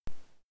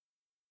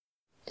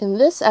In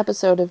this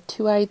episode of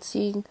Two-Eyed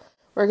Seeing,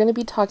 we're going to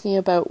be talking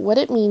about what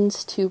it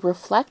means to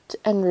reflect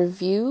and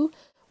review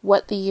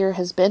what the year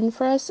has been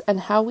for us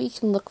and how we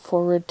can look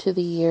forward to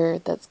the year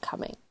that's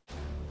coming.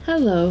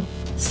 Hello,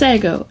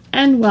 Sago,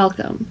 and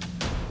welcome.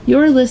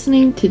 You're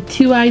listening to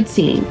Two-Eyed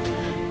Seeing,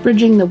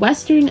 bridging the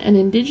Western and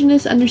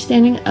Indigenous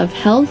understanding of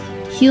health,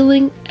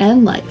 healing,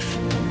 and life.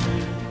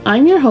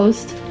 I'm your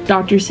host,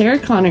 Dr. Sarah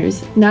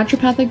Connors,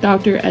 naturopathic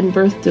doctor and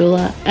birth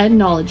doula and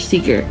knowledge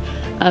seeker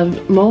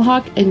of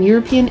Mohawk and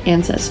European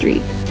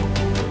ancestry.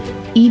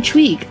 Each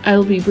week, I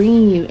will be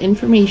bringing you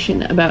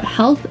information about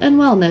health and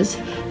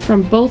wellness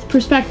from both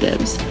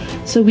perspectives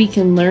so we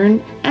can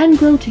learn and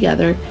grow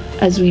together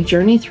as we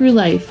journey through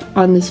life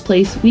on this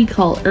place we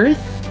call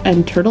Earth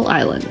and Turtle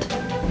Island.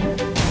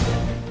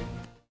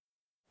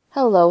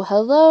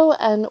 Hello,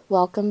 and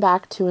welcome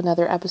back to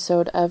another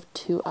episode of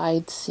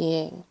Two-Eyed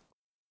Seeing.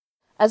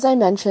 As I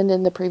mentioned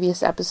in the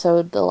previous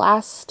episode, the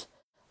last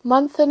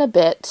month and a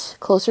bit,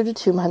 closer to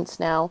 2 months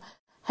now,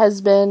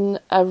 has been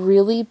a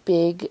really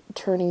big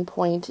turning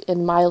point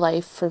in my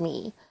life for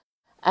me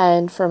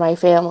and for my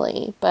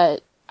family,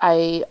 but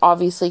I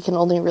obviously can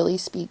only really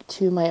speak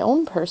to my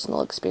own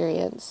personal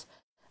experience.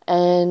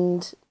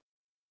 And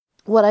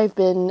what I've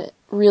been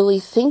really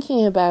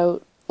thinking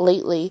about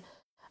lately,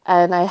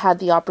 and I had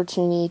the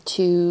opportunity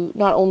to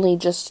not only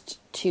just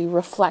to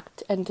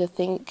reflect and to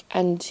think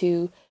and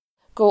to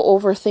go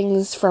over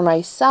things for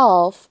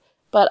myself,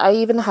 but I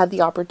even had the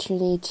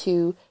opportunity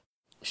to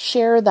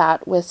share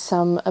that with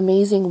some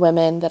amazing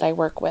women that I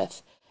work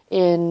with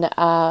in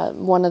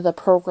one of the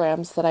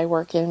programs that I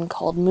work in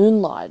called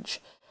Moon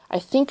Lodge. I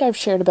think I've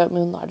shared about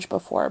Moon Lodge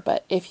before,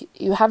 but if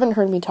you haven't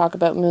heard me talk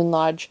about Moon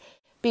Lodge,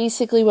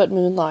 basically what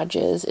Moon Lodge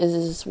is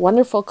this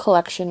wonderful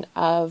collection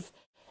of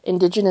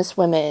Indigenous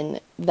women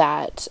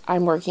that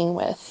I'm working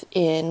with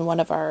in one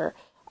of our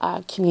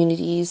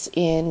communities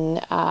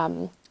in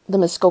the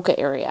Muskoka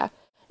area.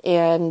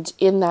 And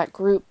in that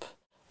group,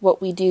 what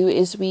we do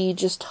is we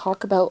just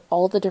talk about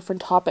all the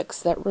different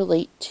topics that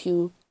relate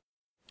to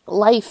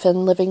life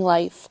and living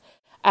life.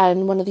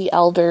 And one of the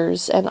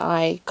elders and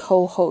I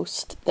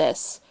co-host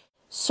this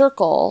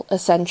circle,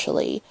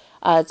 essentially.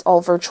 It's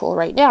all virtual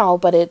right now,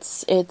 but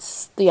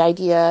it's the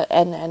idea,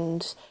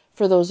 and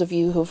for those of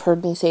you who've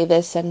heard me say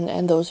this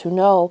and those who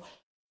know,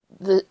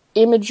 the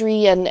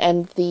imagery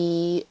and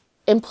the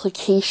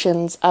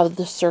implications of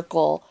the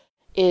circle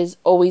is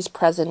always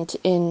present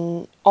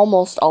in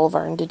almost all of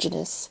our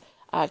Indigenous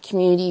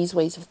communities,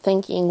 ways of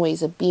thinking,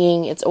 ways of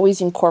being. It's always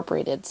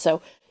incorporated.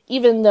 So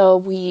even though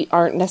we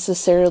aren't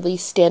necessarily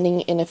standing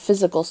in a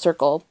physical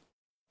circle,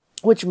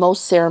 which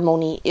most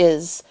ceremony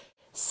is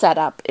set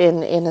up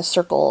in a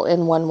circle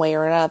in one way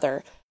or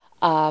another,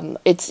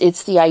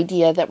 it's the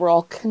idea that we're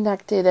all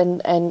connected,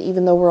 and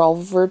even though we're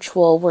all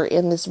virtual, we're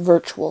in this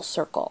virtual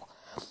circle.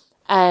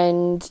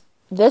 And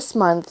this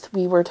month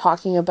we were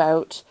talking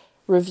about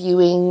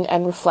reviewing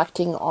and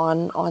reflecting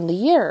on the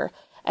year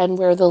and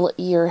where the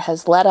year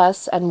has led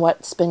us and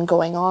what's been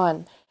going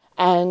on.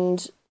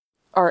 And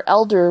our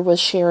elder was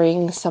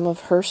sharing some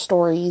of her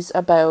stories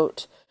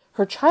about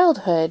her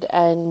childhood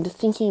and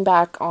thinking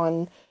back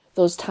on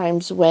those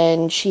times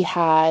when she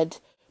had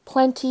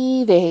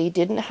plenty, they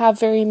didn't have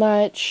very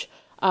much,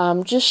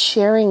 just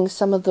sharing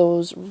some of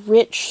those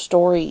rich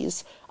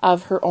stories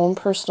of her own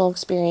personal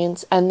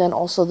experience, and then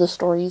also the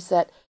stories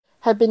that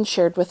had been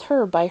shared with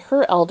her by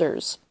her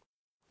elders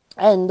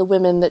and the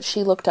women that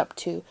she looked up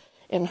to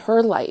in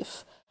her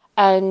life.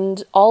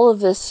 And all of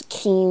this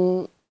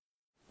came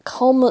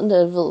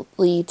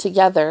culminatively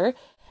together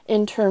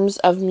in terms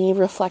of me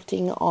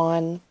reflecting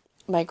on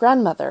my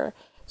grandmother.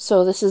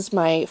 So this is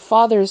my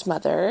father's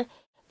mother,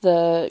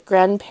 the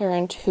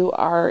grandparent who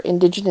our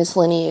Indigenous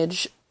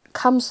lineage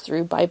comes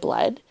through by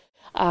blood.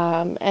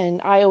 And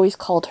I always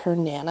called her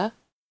Nana.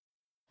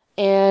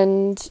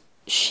 And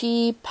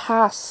she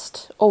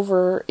passed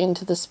over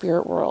into the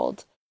spirit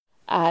world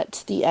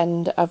at the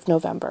end of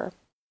November.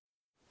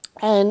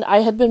 And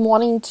I had been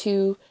wanting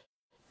to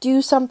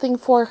do something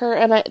for her,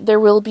 and there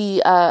will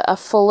be a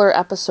fuller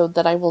episode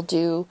that I will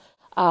do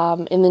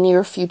in the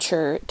near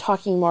future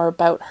talking more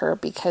about her,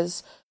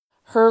 because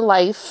her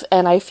life,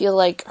 and I feel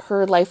like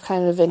her life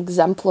kind of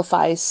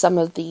exemplifies some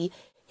of the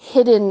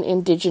hidden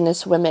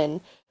Indigenous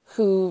women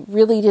who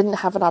really didn't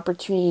have an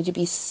opportunity to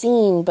be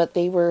seen, but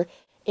they were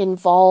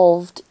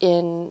involved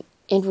in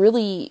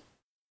really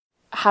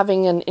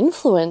having an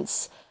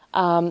influence,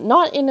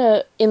 not in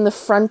the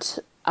front,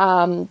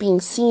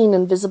 being seen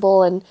and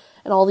visible and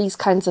all these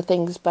kinds of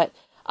things, but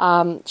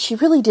she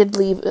really did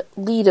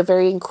lead a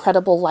very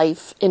incredible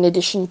life, in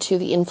addition to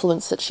the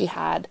influence that she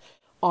had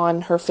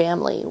on her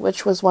family,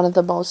 which was one of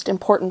the most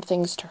important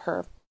things to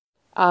her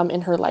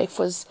in her life,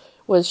 was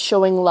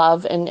showing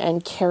love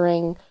and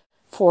caring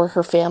for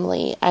her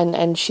family,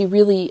 and she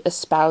really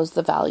espoused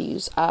the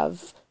values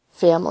of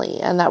family,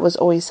 and that was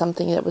always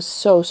something that was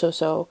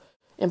so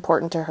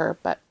important to her.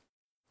 But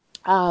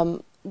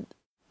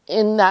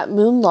in that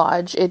Moon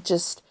Lodge, it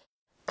just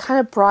kind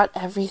of brought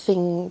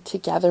everything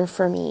together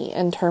for me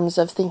in terms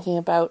of thinking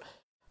about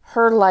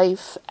her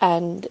life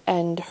and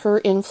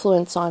her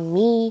influence on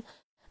me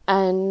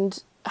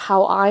and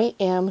how I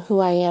am who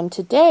I am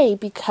today,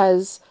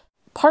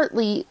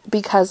 partly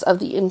because of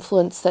the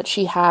influence that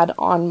she had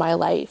on my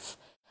life.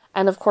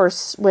 And of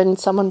course, when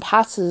someone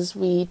passes,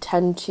 we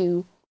tend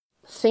to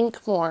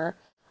think more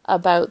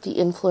about the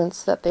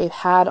influence that they've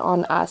had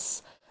on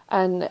us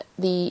and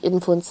the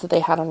influence that they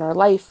had on our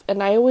life.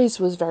 And I always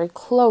was very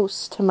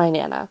close to my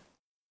Nana.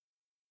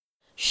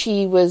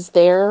 She was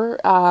there.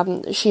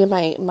 She and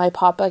my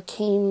papa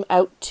came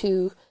out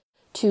to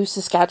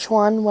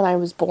Saskatchewan when I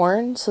was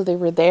born, so they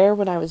were there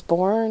when I was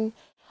born.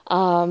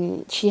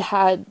 She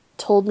had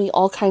told me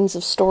all kinds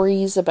of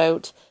stories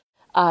about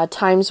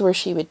times where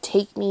she would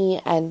take me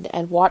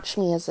and watch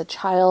me as a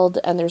child,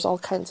 and there's all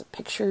kinds of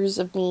pictures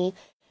of me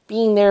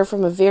being there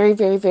from a very,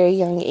 very, very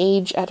young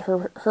age at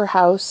her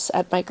house,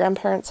 at my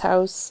grandparents'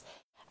 house.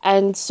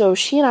 And so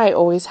she and I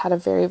always had a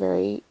very,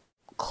 very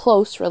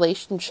close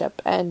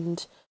relationship,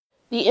 and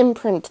the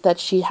imprint that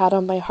she had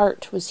on my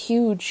heart was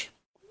huge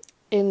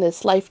in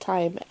this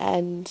lifetime.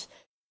 And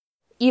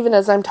even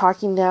as I'm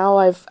talking now,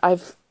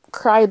 I've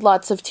cried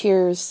lots of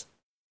tears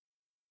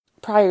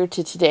prior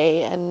to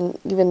today, and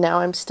even now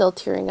I'm still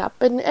tearing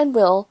up and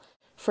will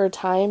for a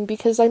time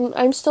because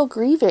I'm still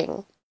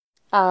grieving.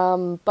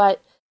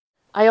 But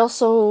I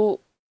also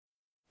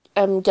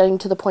am getting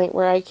to the point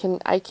where I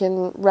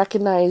can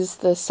recognize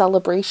the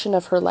celebration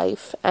of her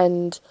life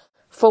and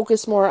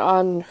focus more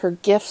on her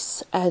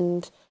gifts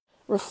and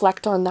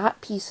reflect on that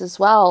piece as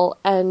well.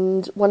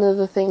 And one of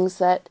the things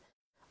that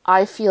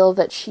I feel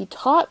that she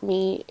taught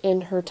me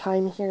in her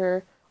time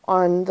here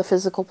on the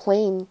physical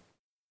plane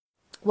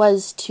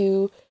was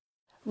to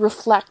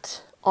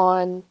reflect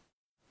on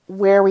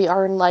where we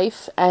are in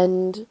life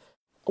and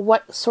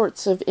what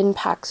sorts of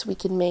impacts we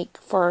can make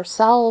for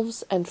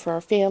ourselves and for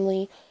our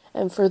family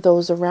and for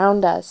those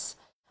around us.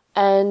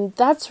 And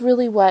that's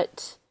really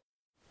what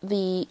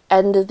the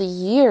end of the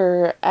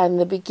year and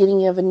the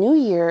beginning of a new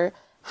year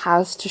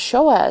has to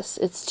show us.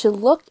 It's to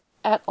look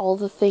at all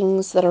the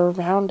things that are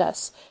around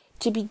us,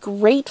 to be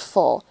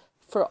grateful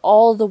for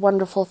all the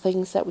wonderful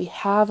things that we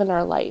have in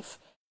our life.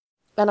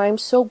 And I'm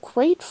so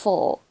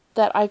grateful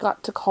that I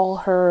got to call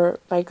her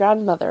my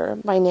grandmother,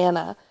 my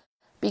Nana,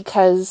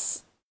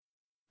 because,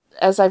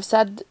 as I've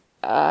said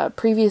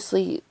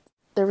previously,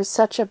 there was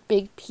such a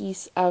big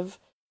piece of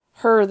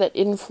her that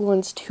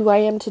influenced who I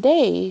am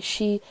today.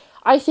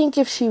 I think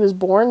if she was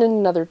born in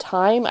another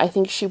time, I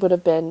think she would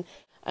have been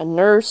a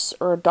nurse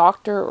or a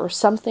doctor or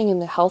something in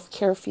the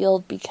healthcare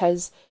field,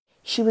 because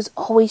she was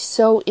always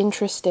so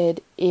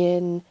interested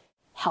in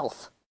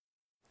health.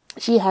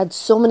 She had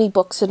so many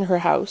books in her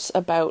house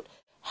about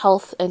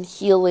health and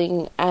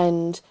healing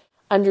and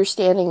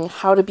understanding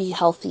how to be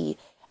healthy.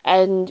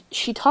 And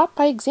she taught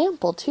by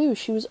example too.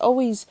 She was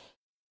always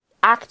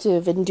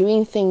active and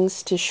doing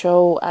things to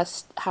show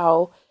us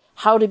how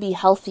to be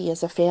healthy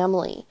as a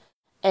family.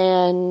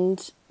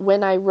 And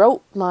when I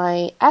wrote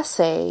my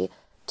essay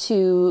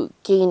to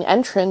gain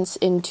entrance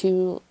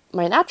into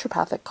my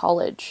naturopathic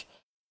college,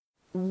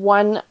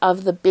 one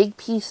of the big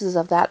pieces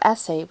of that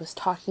essay was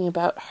talking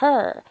about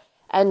her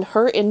and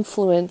her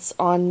influence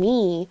on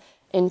me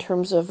in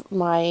terms of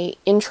my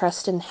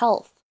interest in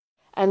health.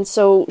 And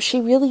so she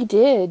really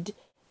did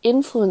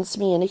influence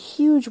me in a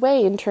huge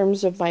way in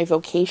terms of my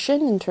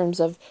vocation, in terms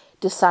of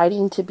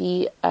deciding to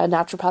be a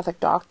naturopathic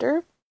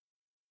doctor,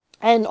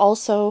 and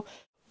also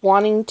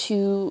wanting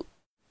to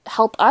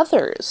help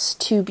others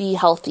to be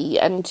healthy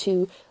and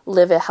to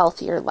live a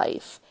healthier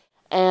life.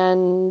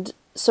 And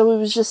so it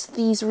was just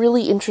these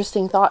really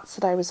interesting thoughts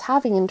that I was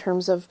having in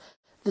terms of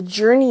the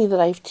journey that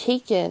I've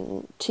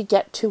taken to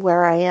get to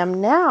where I am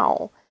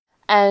now,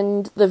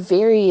 and the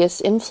various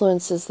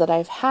influences that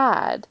I've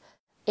had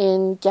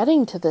in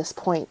getting to this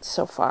point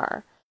so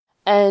far.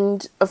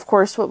 And of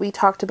course, what we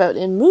talked about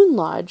in Moon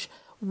Lodge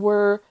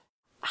were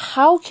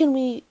how can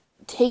we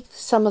take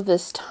some of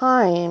this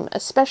time,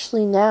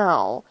 especially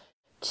now,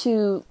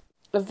 to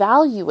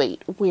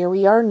evaluate where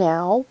we are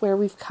now, where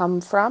we've come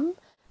from,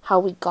 how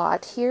we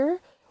got here,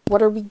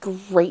 what are we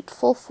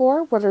grateful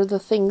for, what are the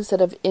things that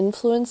have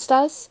influenced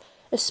us,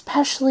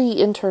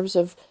 especially in terms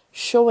of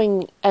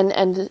showing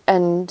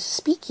and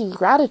speaking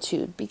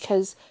gratitude,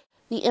 because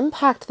the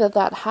impact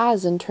that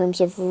has in terms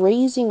of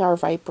raising our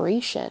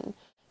vibration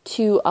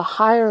to a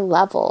higher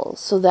level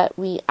so that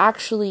we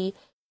actually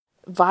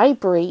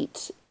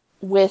vibrate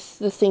with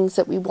the things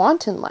that we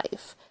want in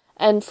life.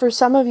 And for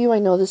some of you, I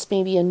know this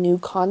may be a new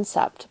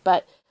concept,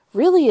 but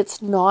really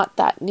it's not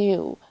that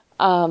new.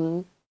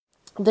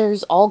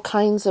 There's all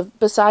kinds of,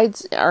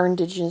 besides our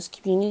Indigenous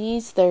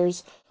communities,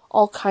 there's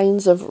all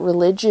kinds of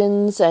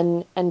religions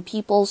and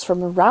peoples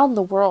from around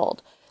the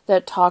world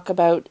that talk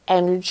about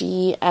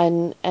energy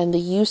and the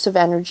use of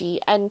energy.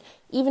 And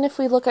even if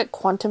we look at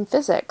quantum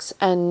physics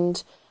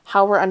and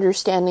how we're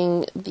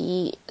understanding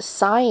the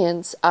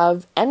science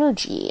of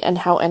energy and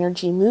how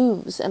energy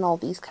moves and all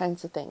these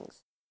kinds of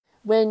things.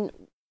 When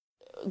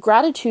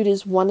gratitude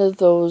is one of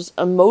those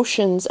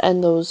emotions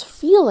and those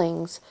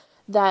feelings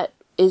that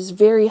is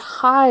very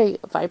high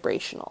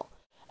vibrational.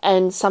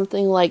 And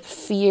something like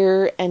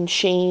fear and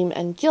shame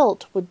and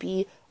guilt would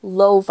be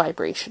low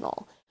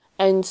vibrational.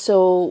 And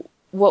so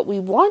what we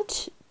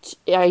want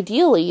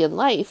ideally in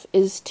life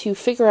is to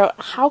figure out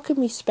how can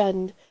we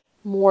spend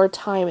more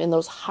time in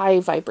those high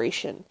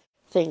vibration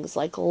things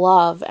like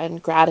love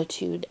and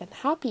gratitude and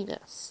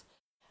happiness.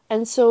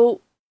 And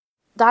so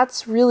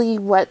that's really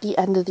what the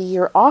end of the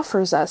year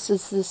offers us,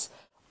 is this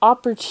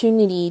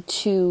opportunity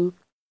to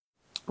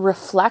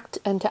reflect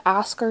and to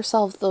ask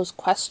ourselves those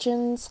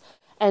questions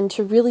and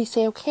to really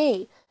say,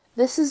 okay,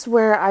 this is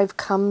where I've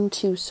come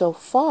to so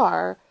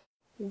far.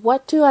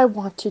 What do I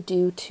want to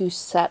do to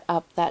set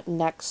up that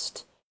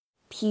next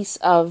piece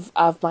of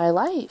my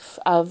life,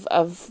 of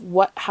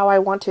how I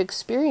want to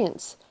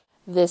experience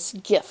this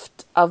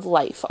gift of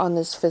life on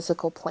this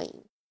physical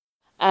plane?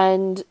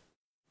 And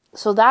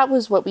so that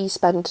was what we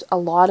spent a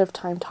lot of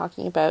time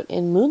talking about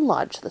in Moon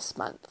Lodge this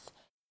month.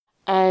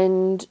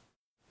 And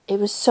it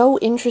was so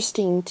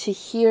interesting to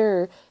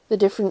hear the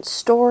different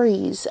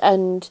stories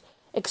and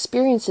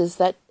experiences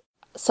that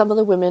some of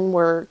the women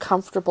were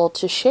comfortable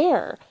to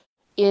share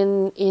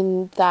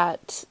in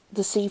that,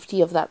 the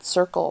safety of that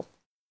circle.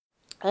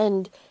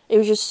 And it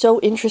was just so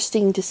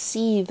interesting to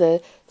see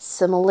the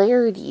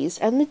similarities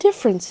and the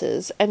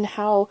differences, and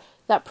how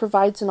that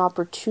provides an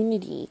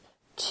opportunity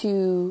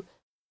to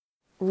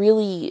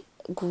really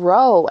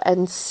grow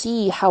and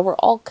see how we're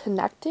all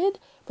connected,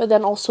 but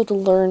then also to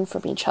learn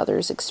from each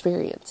other's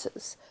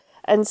experiences.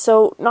 And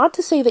so, not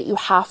to say that you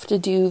have to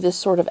do this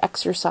sort of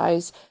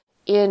exercise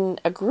in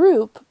a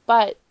group,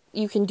 but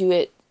you can do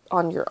it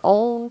on your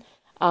own.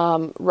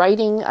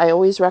 Writing, I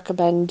always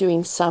recommend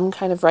doing some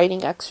kind of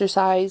writing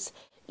exercise,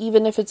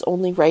 even if it's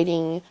only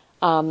writing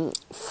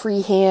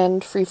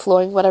freehand,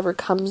 free-flowing, whatever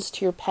comes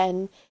to your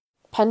pen.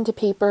 Pen to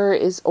paper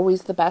is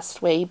always the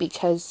best way,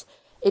 because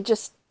it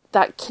just,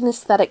 that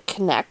kinesthetic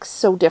connects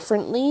so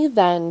differently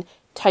than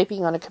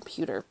typing on a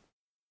computer.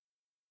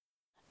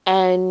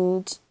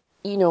 And,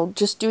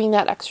 just doing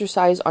that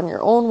exercise on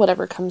your own,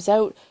 whatever comes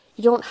out,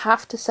 you don't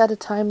have to set a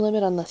time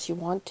limit unless you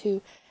want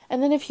to.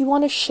 And then if you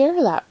want to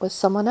share that with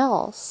someone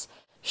else,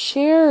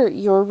 share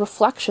your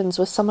reflections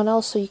with someone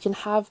else so you can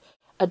have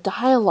a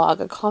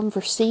dialogue, a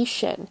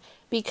conversation,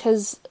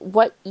 because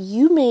what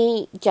you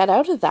may get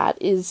out of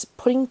that is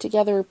putting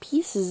together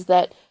pieces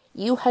that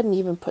you hadn't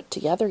even put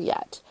together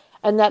yet.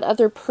 And that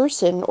other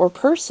person or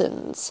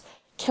persons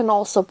can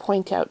also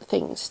point out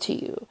things to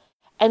you.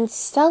 And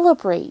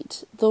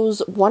celebrate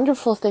those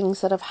wonderful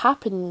things that have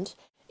happened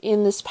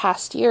in this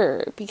past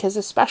year, because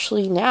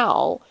especially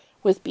now,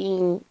 with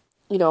being,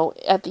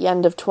 at the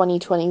end of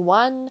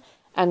 2021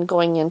 and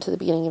going into the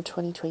beginning of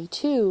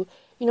 2022,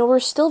 we're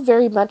still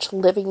very much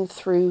living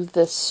through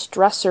the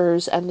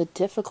stressors and the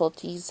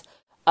difficulties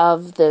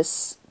of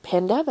this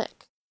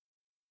pandemic.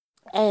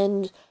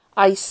 And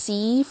I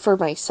see for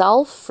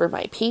myself, for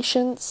my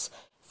patients,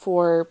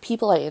 for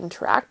people I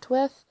interact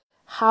with,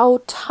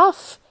 how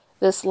tough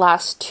this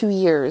last 2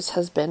 years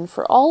has been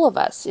for all of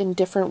us in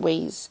different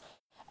ways.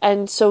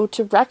 And so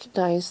to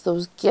recognize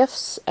those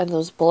gifts and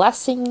those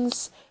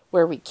blessings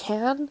where we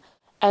can,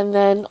 and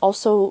then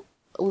also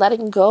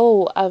letting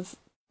go of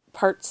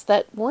parts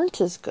that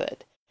weren't as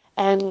good,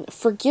 and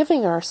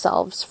forgiving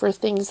ourselves for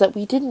things that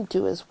we didn't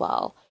do as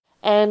well,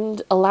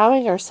 and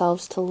allowing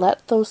ourselves to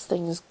let those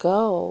things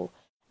go,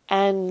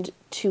 and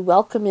to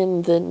welcome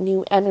in the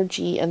new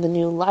energy and the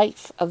new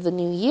life of the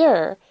new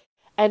year,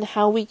 and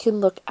how we can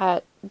look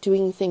at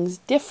doing things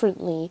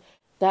differently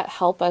that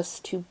help us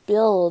to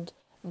build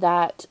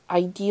that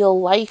ideal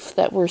life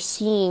that we're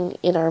seeing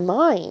in our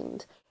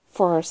mind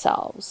for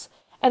ourselves.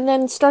 And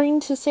then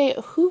starting to say,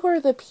 who are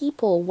the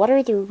people, what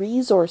are the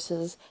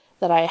resources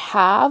that I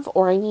have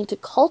or I need to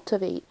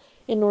cultivate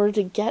in order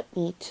to get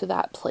me to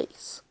that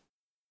place?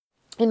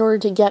 In order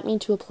to get me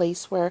to a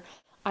place where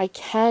I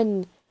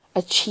can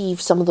achieve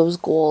some of those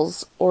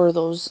goals or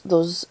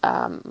those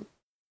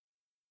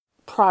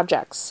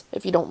projects,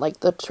 if you don't like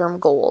the term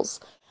goals,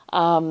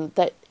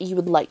 that you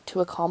would like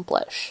to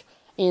accomplish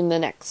in the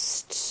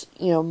next,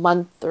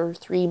 month or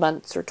 3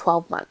 months or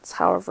 12 months,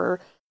 however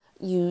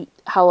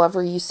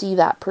you see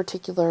that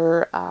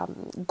particular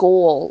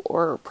goal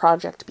or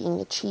project being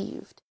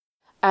achieved.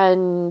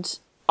 And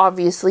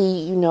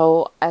obviously,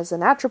 as a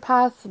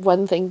naturopath,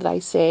 one thing that I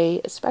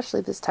say,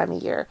 especially this time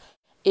of year,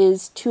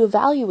 is to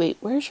evaluate,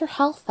 where's your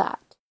health at?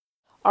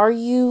 Are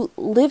you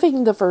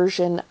living the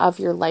version of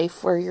your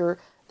life where you're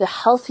the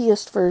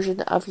healthiest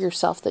version of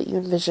yourself that you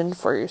envisioned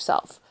for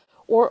yourself?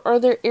 Or are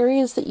there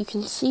areas that you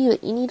can see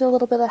that you need a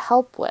little bit of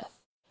help with?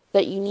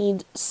 That you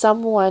need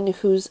someone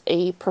who's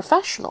a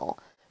professional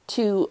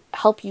to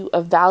help you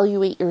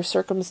evaluate your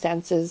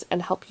circumstances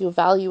and help you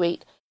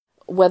evaluate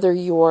whether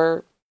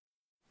you're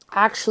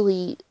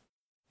actually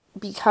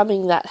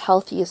becoming that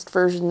healthiest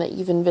version that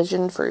you've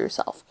envisioned for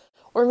yourself.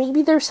 Or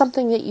maybe there's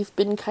something that you've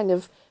been kind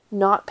of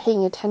not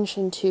paying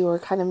attention to or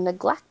kind of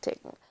neglecting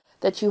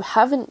that you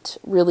haven't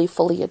really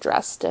fully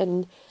addressed.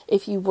 And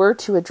if you were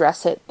to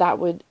address it, that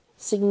would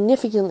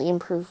significantly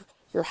improve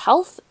your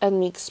health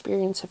and the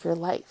experience of your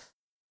life.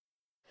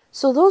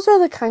 So those are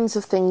the kinds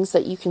of things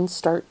that you can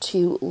start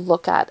to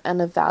look at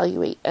and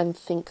evaluate and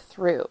think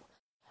through.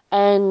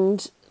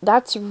 And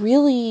that's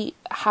really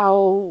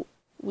how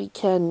we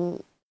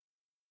can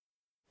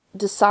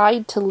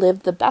decide to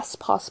live the best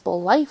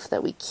possible life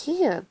that we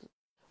can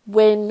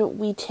when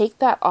we take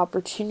that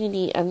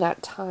opportunity and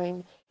that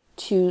time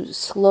to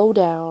slow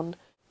down,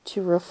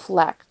 to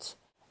reflect,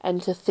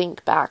 and to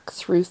think back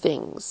through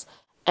things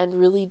and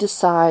really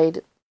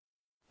decide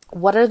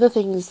what are the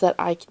things that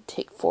I can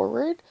take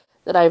forward,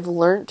 that I've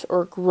learned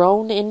or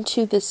grown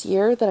into this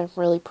year that I'm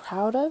really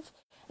proud of,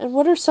 and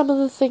what are some of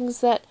the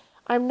things that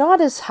I'm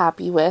not as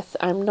happy with,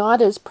 I'm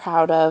not as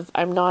proud of,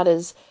 I'm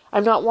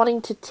not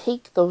wanting to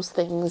take those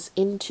things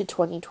into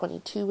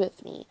 2022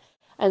 with me.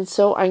 And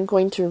so I'm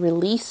going to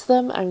release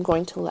them, I'm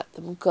going to let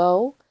them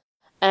go,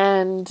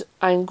 and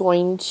I'm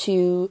going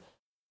to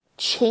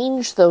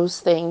change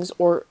those things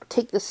or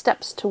take the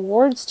steps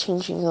towards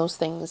changing those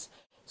things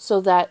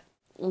so that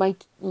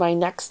my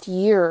next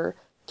year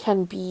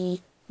can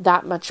be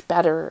that much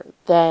better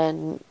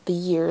than the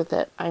year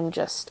that I'm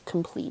just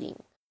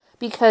completing.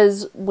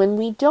 Because when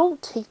we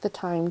don't take the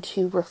time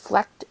to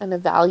reflect and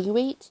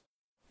evaluate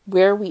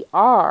where we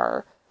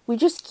are, we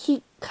just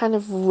keep kind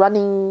of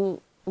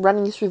running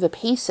through the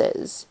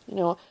paces.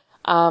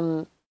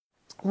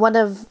 One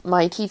of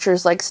my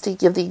teachers likes to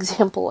give the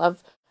example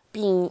of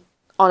being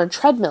on a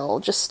treadmill,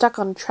 just stuck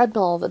on a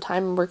treadmill all the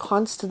time, and we're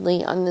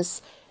constantly in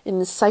this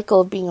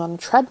cycle of being on a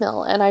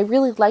treadmill. And I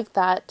really like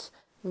that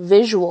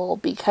visual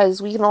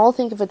because we can all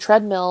think of a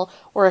treadmill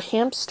or a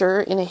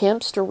hamster in a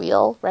hamster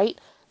wheel, right?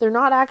 They're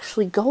not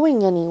actually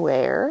going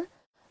anywhere.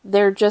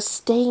 They're just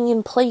staying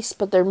in place,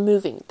 but they're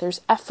moving.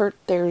 There's effort,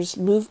 there's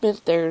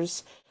movement,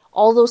 there's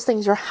all those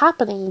things are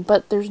happening,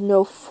 but there's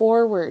no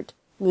forward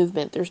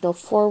movement. There's no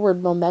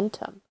forward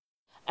momentum.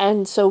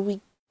 And so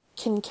we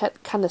can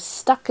get kind of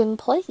stuck in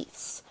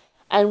place.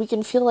 And we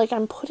can feel like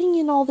I'm putting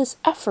in all this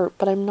effort,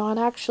 but I'm not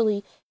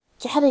actually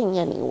getting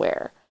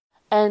anywhere.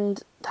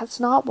 And that's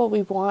not what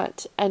we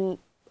want. And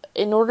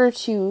in order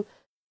to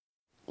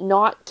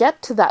not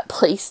get to that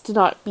place, to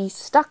not be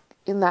stuck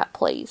in that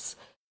place,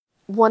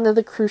 one of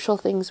the crucial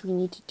things we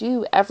need to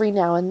do every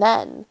now and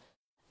then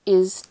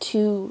is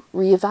to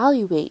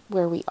reevaluate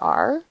where we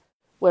are,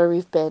 where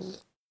we've been,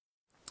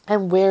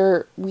 and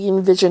where we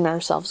envision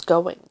ourselves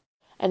going,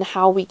 and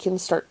how we can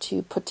start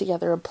to put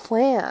together a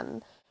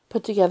plan,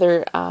 put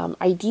together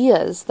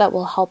ideas that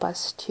will help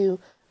us to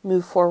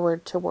move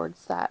forward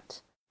towards that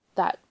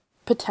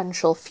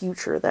potential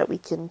future that we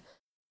can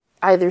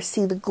either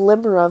see the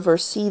glimmer of or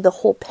see the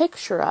whole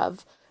picture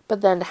of.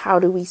 But then how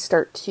do we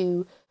start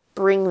to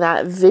bring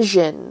that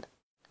vision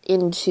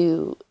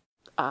into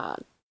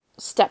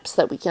steps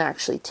that we can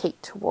actually take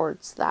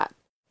towards that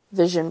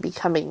vision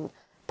becoming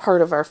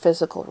part of our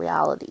physical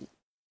reality?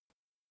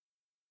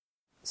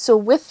 So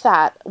with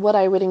that, what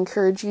I would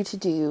encourage you to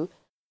do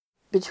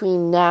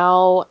between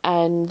now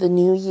and the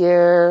new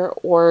year,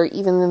 or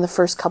even in the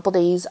first couple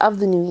days of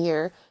the new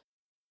year,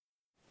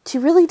 to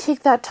really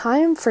take that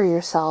time for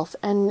yourself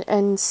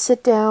and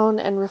sit down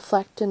and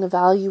reflect and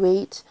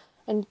evaluate.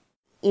 And,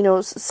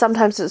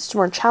 sometimes it's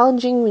more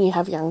challenging when you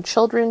have young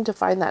children to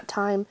find that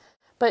time,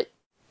 but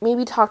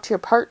maybe talk to your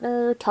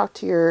partner, talk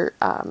to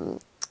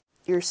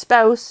your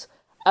spouse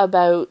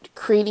about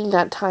creating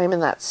that time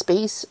and that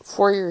space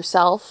for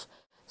yourself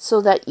so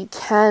that you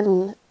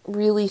can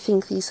really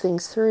think these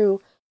things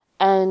through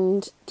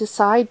and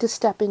decide to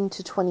step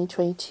into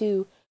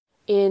 2022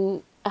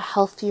 in a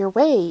healthier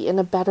way, in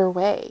a better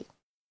way.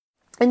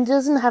 And it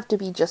doesn't have to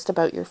be just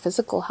about your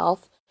physical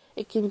health.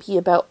 It can be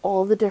about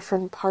all the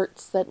different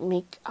parts that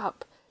make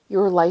up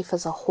your life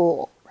as a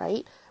whole,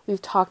 right?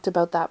 We've talked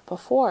about that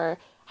before,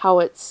 how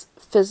it's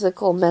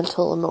physical,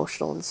 mental,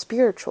 emotional, and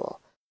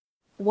spiritual.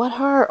 What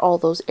are all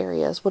those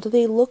areas? What do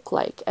they look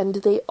like? And do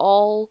they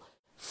all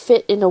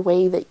fit in a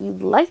way that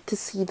you'd like to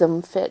see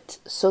them fit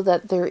so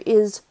that there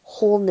is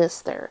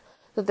wholeness there,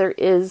 that there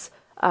is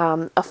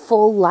a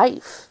full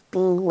life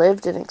being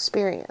lived and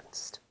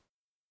experienced?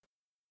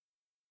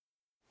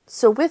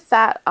 So with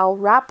that, I'll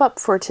wrap up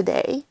for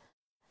today.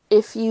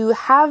 If you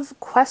have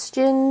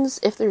questions,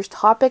 if there's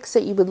topics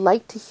that you would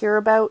like to hear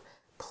about,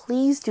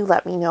 please do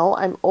let me know.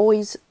 I'm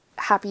always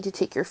happy to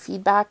take your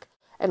feedback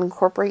and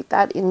incorporate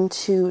that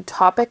into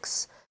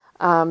topics.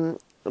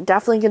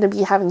 Definitely going to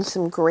be having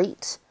some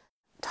great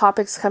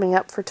topics coming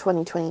up for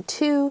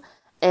 2022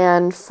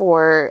 and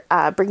for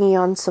bringing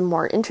on some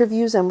more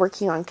interviews and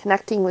working on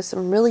connecting with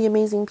some really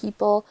amazing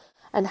people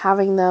and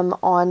having them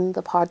on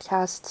the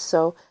podcast.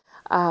 So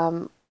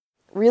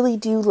really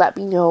do let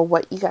me know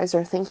what you guys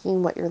are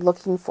thinking, what you're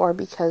looking for,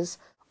 because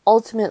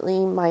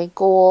ultimately my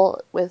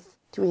goal with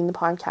doing the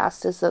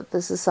podcast is that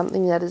this is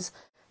something that is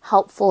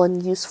helpful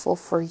and useful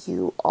for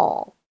you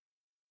all.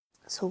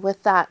 So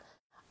with that,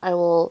 I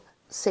will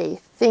say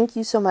thank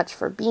you so much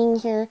for being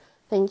here.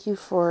 Thank you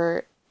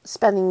for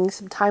spending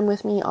some time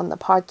with me on the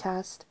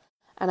podcast.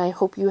 And I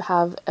hope you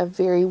have a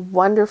very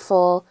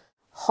wonderful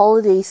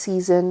holiday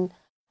season,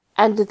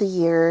 end of the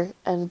year,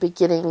 and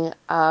beginning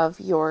of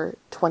your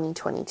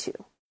 2022.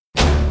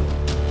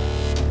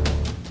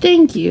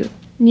 Thank you,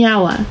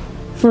 Nyawa,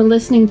 for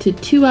listening to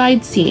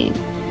Two-Eyed Seeing.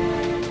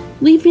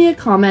 Leave me a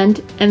comment,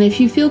 and if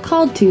you feel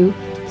called to,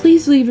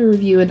 please leave a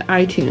review in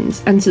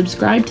iTunes and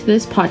subscribe to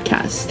this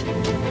podcast.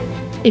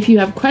 If you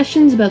have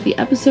questions about the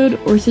episode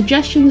or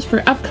suggestions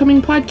for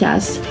upcoming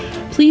podcasts,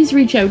 please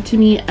reach out to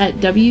me at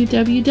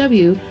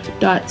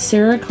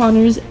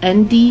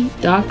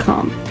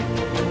www.sarahconnorsnd.com.